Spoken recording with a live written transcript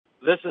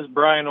This is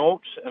Brian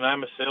Oakes, and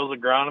I'm a sales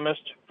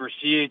agronomist for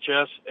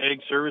CHS Ag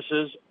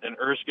Services in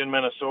Erskine,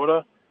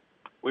 Minnesota.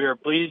 We are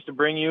pleased to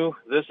bring you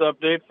this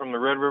update from the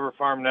Red River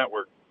Farm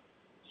Network.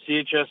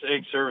 CHS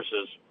Ag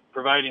Services,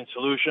 providing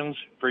solutions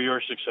for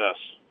your success.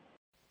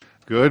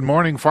 Good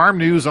morning, farm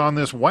news on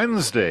this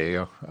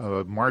Wednesday,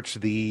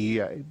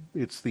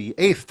 it's the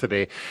 8th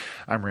today.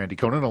 I'm Randy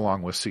Conan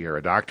along with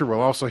Sierra Doctor.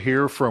 We'll also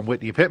hear from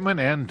Whitney Pittman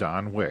and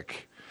Don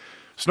Wick.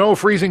 Snow,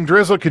 freezing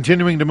drizzle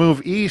continuing to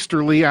move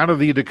easterly out of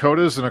the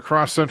Dakotas and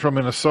across central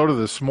Minnesota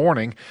this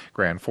morning.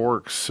 Grand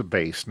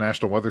Forks-based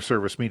National Weather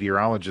Service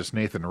meteorologist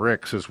Nathan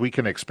Rick says we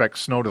can expect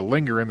snow to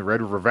linger in the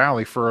Red River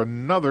Valley for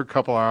another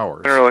couple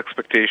hours. General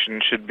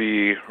expectation should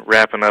be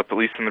wrapping up, at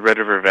least in the Red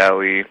River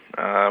Valley,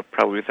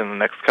 probably within the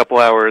next couple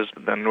hours,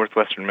 but then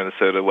northwestern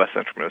Minnesota, west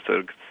central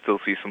Minnesota could still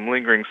see some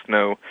lingering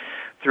snow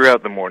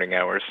throughout the morning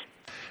hours.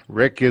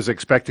 Rick is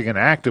expecting an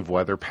active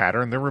weather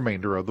pattern the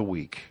remainder of the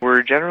week.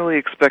 We're generally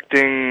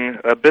expecting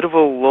a bit of a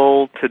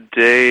lull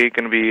today,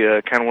 going to be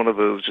kind of one of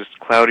those just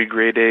cloudy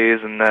gray days,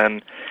 and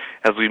then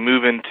as we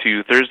move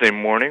into Thursday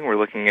morning, we're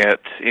looking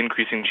at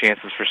increasing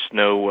chances for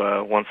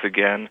snow once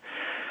again,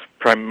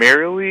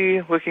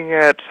 primarily looking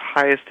at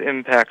highest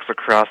impacts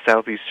across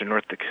southeastern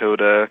North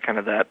Dakota, kind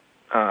of that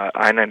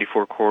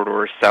I-94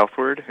 corridor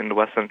southward into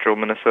west central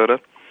Minnesota,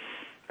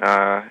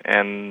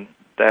 and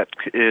that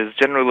is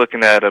generally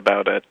looking at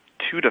about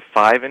 2 to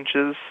 5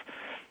 inches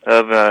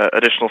of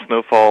additional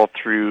snowfall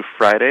through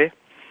Friday.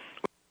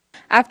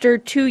 After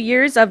 2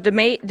 years of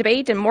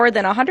debate and more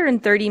than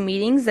 130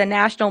 meetings, the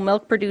National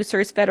Milk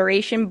Producers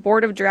Federation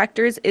Board of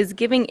Directors is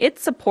giving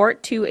its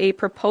support to a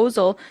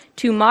proposal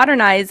to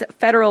modernize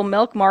federal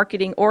milk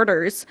marketing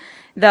orders.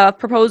 The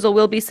proposal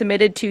will be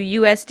submitted to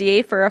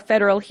USDA for a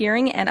federal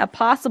hearing and a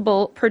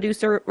possible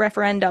producer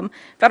referendum.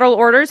 Federal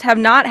orders have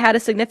not had a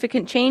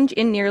significant change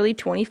in nearly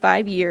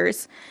 25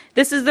 years.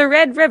 This is the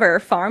Red River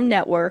Farm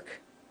Network.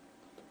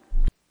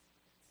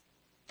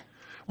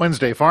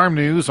 Wednesday farm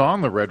news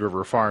on the Red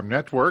River Farm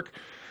Network.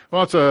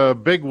 Well, it's a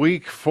big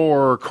week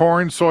for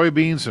corn,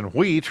 soybeans, and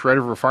wheat. Red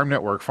River Farm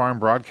Network farm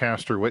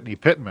broadcaster Whitney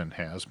Pittman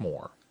has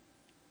more.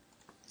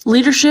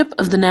 Leadership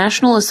of the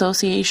National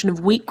Association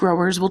of Wheat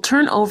Growers will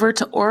turn over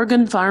to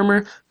Oregon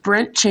farmer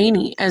Brent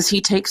Cheney as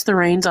he takes the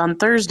reins on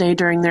Thursday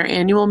during their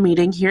annual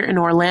meeting here in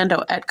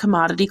Orlando at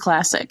Commodity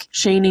Classic.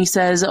 Cheney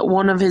says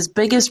one of his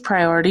biggest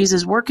priorities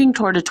is working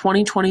toward a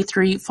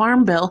 2023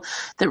 farm bill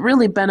that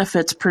really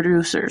benefits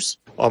producers.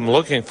 I'm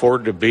looking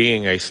forward to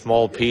being a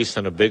small piece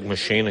in a big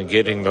machine and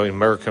getting the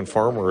American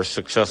farmer a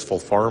successful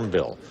farm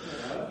bill.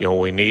 You know,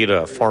 we need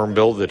a farm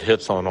bill that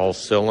hits on all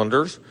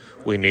cylinders.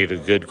 We need a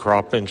good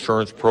crop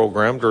insurance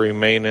program to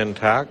remain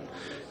intact,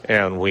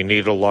 and we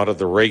need a lot of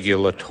the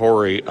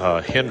regulatory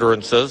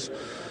hindrances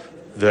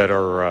that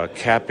are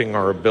capping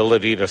our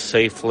ability to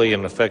safely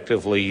and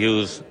effectively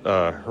use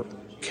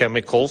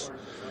chemicals.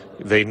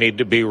 They need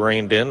to be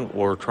reined in.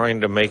 We're trying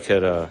to make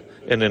it an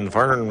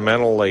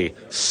environmentally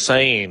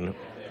sane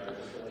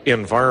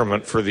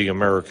environment for the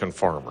American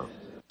farmer.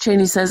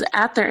 Cheney says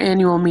at their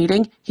annual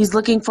meeting, he's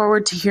looking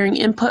forward to hearing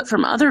input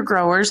from other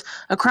growers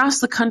across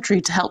the country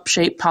to help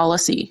shape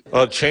policy.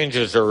 Well,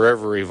 changes are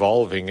ever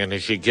evolving, and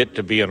as you get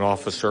to be an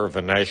officer of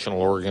a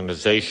national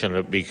organization,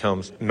 it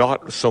becomes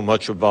not so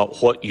much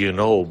about what you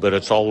know, but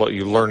it's all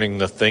you learning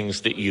the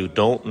things that you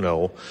don't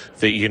know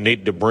that you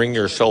need to bring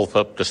yourself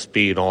up to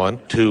speed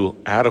on to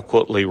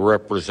adequately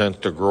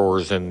represent the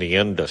growers in the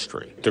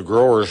industry. The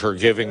growers are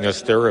giving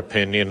us their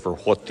opinion for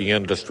what the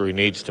industry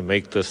needs to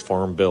make this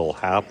farm bill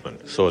happen.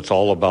 So it's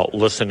all about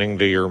listening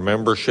to your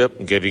membership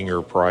and getting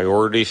your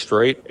priorities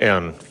straight,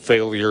 and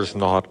failure's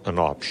not an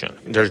option.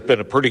 There's been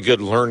a pretty good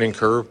learning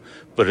curve,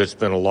 but it's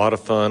been a lot of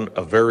fun,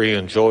 a very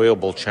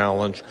enjoyable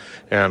challenge,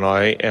 and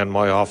I and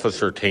my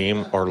officer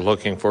team are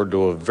looking forward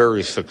to a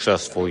very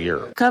successful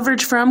year.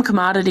 Coverage from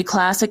Commodity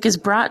Classic is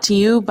brought to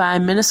you by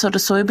Minnesota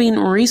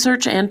Soybean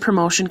Research and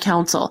Promotion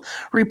Council.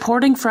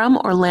 Reporting from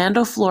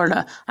Orlando,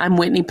 Florida, I'm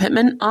Whitney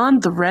Pittman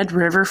on the Red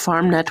River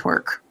Farm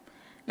Network.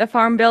 The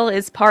Farm Bill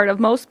is part of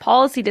most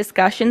policy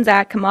discussions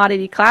at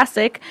Commodity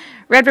Classic.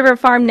 Red River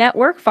Farm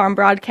Network farm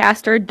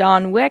broadcaster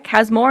Don Wick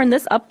has more in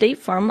this update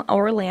from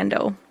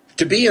Orlando.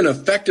 To be an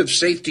effective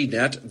safety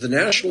net, the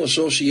National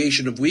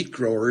Association of Wheat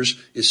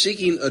Growers is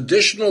seeking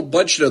additional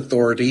budget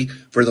authority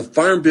for the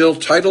Farm Bill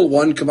Title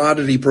I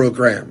commodity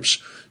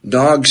programs.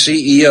 NOG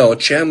CEO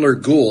Chandler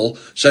Gould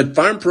said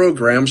farm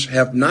programs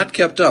have not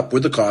kept up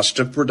with the cost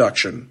of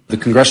production. The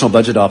Congressional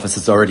Budget Office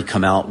has already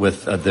come out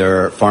with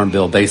their Farm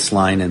Bill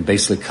baseline and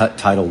basically cut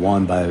Title I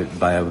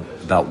by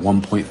about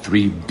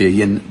 $1.3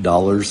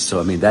 billion.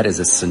 So, I mean, that is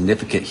a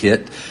significant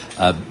hit,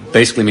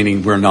 basically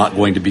meaning we're not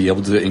going to be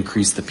able to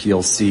increase the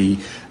PLC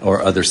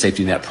or other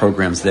safety net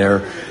programs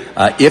there.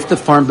 If the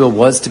Farm Bill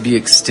was to be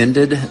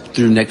extended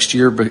through next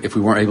year, but if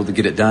we weren't able to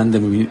get it done,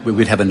 then we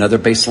would have another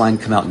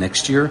baseline come out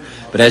next year.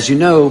 But as you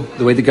know,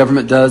 the way the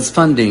government does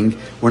funding,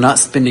 we're not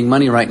spending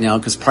money right now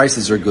because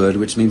prices are good,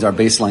 which means our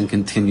baseline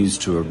continues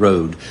to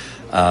erode.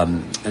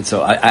 And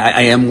so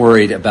I am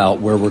worried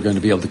about where we're going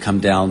to be able to come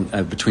down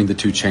between the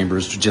two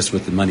chambers just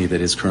with the money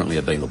that is currently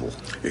available.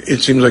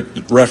 It seems like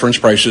reference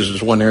prices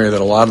is one area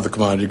that a lot of the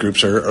commodity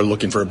groups are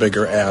looking for a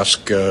bigger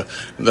ask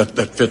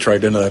that fits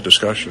right into that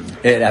discussion.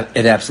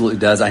 It absolutely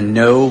does. I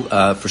know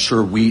for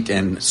sure wheat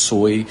and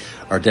soy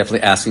are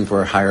definitely asking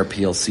for a higher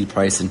PLC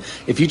price. And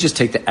if you just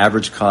take the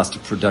average cost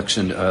of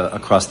production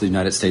across the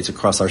United States,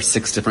 across our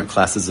 6 different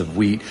classes of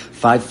wheat,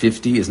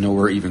 $5.50 is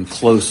nowhere even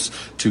close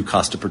to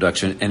cost of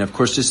production. And of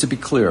course, just to be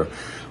clear,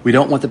 we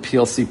don't want the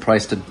PLC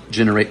price to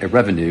generate a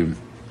revenue.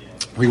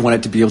 We want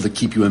it to be able to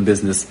keep you in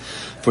business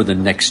for the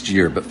next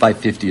year. But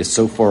 $5.50 is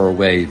so far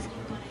away,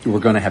 we're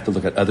going to have to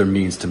look at other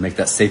means to make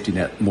that safety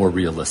net more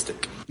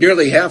realistic.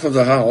 Nearly half of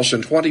the House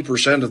and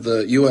 20% of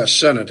the U.S.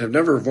 Senate have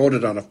never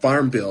voted on a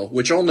farm bill,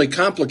 which only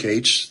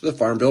complicates the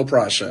farm bill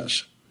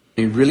process.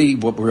 I mean, really,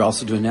 what we're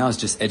also doing now is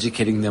just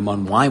educating them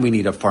on why we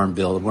need a farm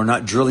bill. We're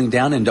not drilling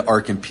down into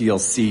ARC and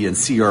PLC and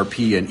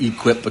CRP and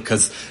EQIP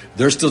because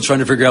they're still trying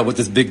to figure out what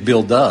this big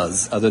bill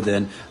does other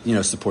than,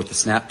 support the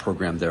SNAP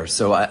program there.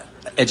 So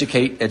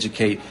educate,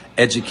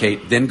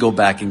 then go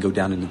back and go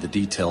down into the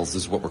details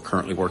is what we're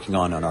currently working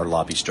on our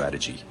lobby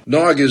strategy.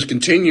 NOG is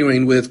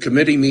continuing with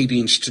committee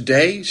meetings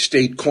today.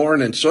 State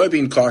corn and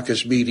soybean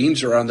caucus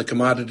meetings are on the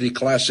Commodity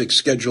Classic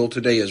schedule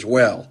today as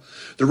well.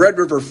 The Red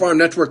River Farm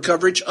Network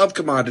coverage of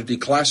Commodity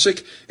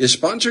Classic is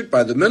sponsored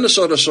by the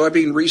Minnesota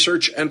Soybean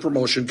Research and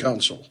Promotion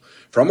Council.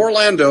 From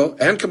Orlando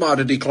and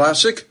Commodity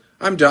Classic,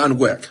 I'm Don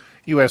Wick.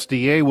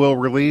 USDA will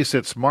release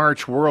its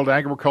March World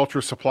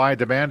Agriculture Supply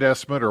Demand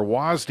Estimate, or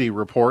WASDE,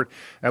 report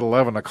at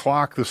 11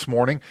 o'clock this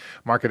morning.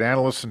 Market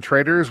analysts and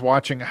traders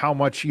watching how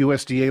much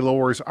USDA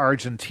lowers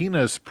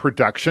Argentina's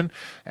production.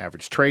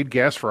 Average trade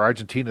guess for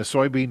Argentina's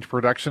soybean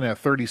production at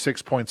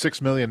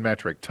 36.6 million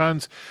metric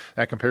tons.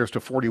 That compares to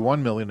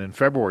 41 million in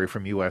February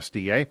from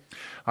USDA.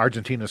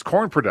 Argentina's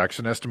corn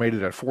production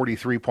estimated at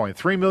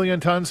 43.3 million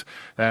tons.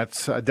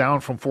 That's down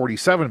from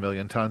 47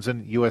 million tons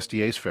in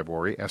USDA's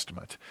February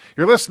estimate.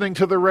 You're listening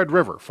to the Red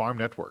River Farm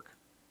Network.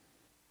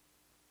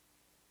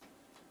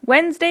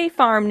 Wednesday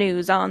farm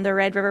news on the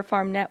Red River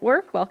Farm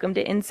Network. Welcome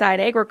to Inside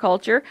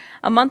Agriculture.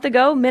 A month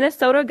ago,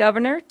 Minnesota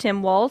Governor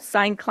Tim Walz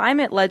signed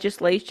climate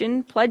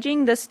legislation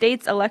pledging the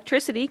state's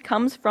electricity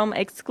comes from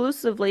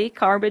exclusively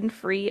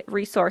carbon-free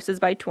resources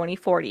by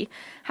 2040.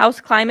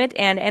 House Climate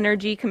and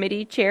Energy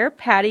Committee Chair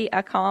Patty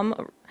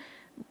Accom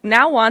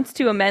now wants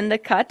to amend the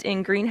cut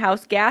in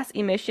greenhouse gas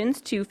emissions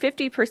to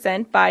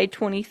 50% by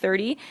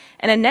 2030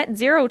 and a net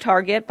zero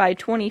target by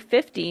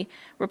 2050.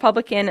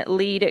 Republican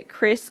lead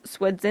Chris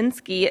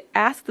Swedzinski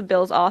asked the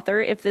bill's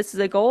author if this is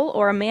a goal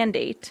or a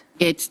mandate.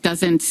 It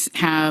doesn't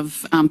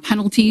have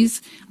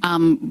penalties,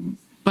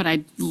 but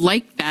I'd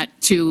like that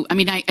to,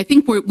 I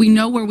think we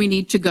know where we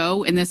need to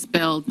go, and this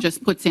bill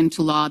just puts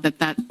into law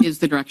that is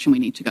the direction we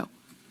need to go.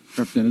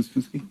 Representative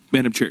Kinski.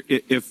 Madam Chair,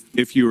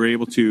 if you were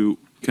able to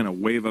kind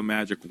of wave a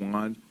magic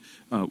wand,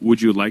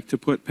 would you like to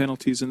put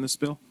penalties in this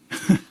bill?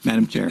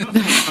 Madam Chair.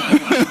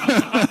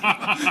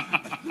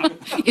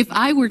 If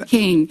I were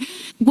king,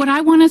 what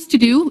I want us to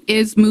do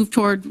is move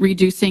toward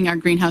reducing our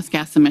greenhouse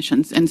gas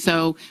emissions. And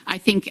so I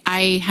think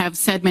I have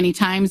said many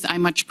times I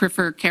much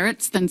prefer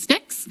carrots than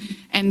sticks.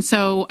 And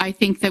so I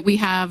think that we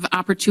have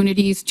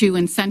opportunities to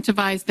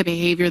incentivize the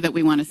behavior that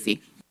we want to see.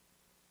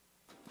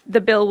 The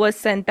bill was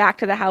sent back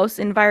to the House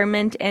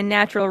Environment and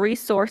Natural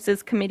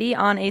Resources Committee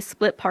on a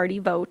split-party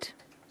vote.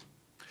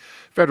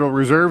 Federal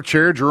Reserve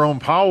Chair Jerome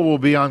Powell will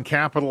be on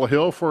Capitol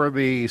Hill for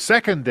the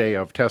second day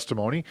of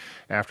testimony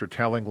after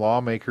telling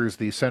lawmakers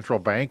the central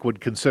bank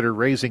would consider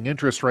raising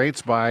interest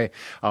rates by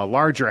a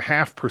larger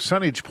half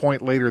percentage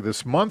point later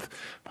this month.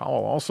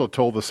 Powell also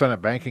told the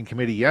Senate Banking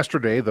Committee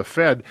yesterday the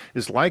Fed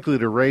is likely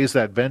to raise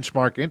that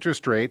benchmark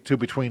interest rate to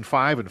between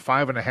 5 and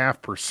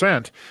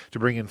 5.5% to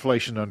bring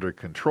inflation under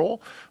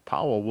control.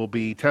 Powell will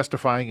be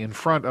testifying in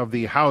front of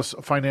the House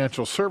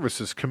Financial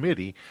Services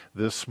Committee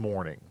this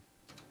morning.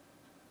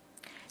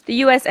 The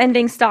U.S.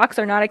 ending stocks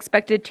are not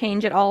expected to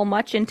change at all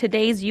much in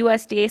today's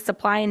USDA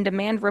supply and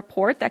demand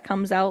report that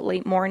comes out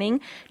late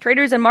morning.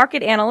 Traders and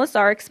market analysts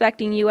are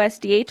expecting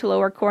USDA to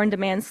lower corn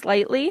demand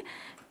slightly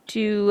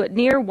to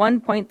near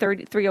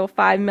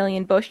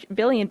 1.305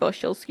 billion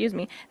bushels.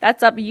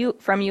 That's up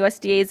from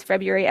USDA's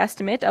February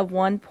estimate of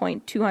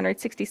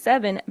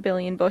 1.267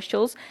 billion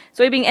bushels.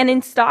 Soybean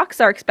ending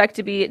stocks are expected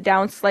to be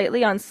down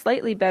slightly on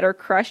slightly better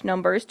crush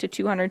numbers to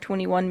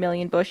 221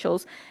 million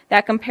bushels.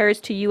 That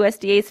compares to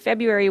USDA's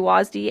February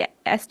WASDE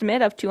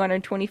estimate of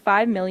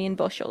 225 million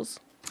bushels.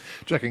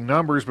 Checking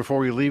numbers before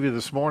we leave you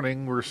this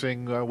morning, we're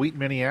seeing wheat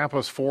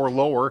Minneapolis 4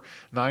 lower,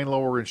 9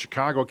 lower in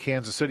Chicago.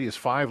 Kansas City is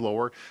 5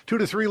 lower, 2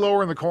 to 3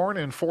 lower in the corn,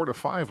 and 4 to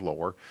 5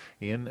 lower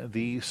in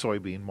the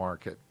soybean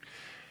market.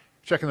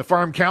 Checking the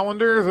farm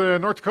calendar, the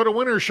North Dakota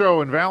Winter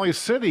Show in Valley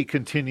City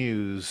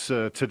continues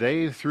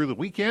today through the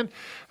weekend.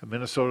 The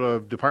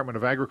Minnesota Department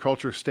of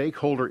Agriculture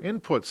Stakeholder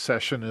Input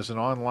Session is an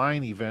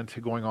online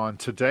event going on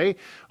today.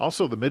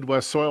 Also, the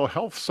Midwest Soil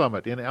Health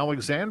Summit in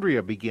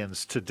Alexandria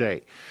begins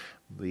today.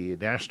 The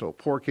National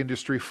Pork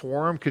Industry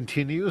Forum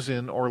continues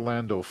in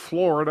Orlando,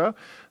 Florida.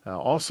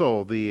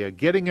 Also, the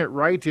Getting It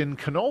Right in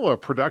Canola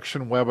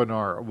production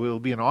webinar will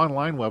be an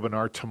online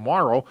webinar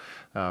tomorrow.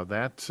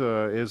 That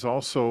is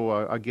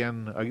also,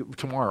 again,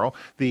 tomorrow.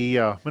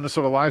 The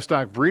Minnesota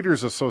Livestock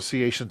Breeders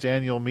Association's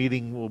annual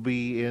meeting will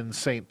be in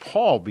St.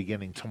 Paul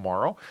beginning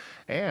tomorrow.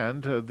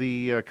 And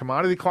the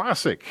Commodity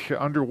Classic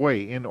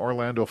underway in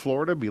Orlando,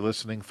 Florida. Be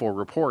listening for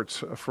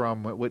reports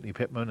from Whitney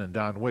Pittman and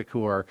Don Wick,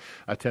 who are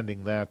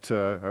attending that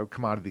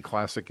Commodity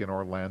Classic in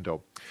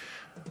Orlando.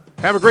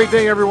 Have a great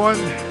day, everyone.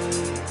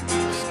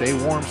 Stay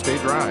warm, stay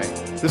dry.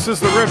 This is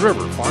the Red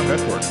River Farm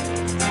Network.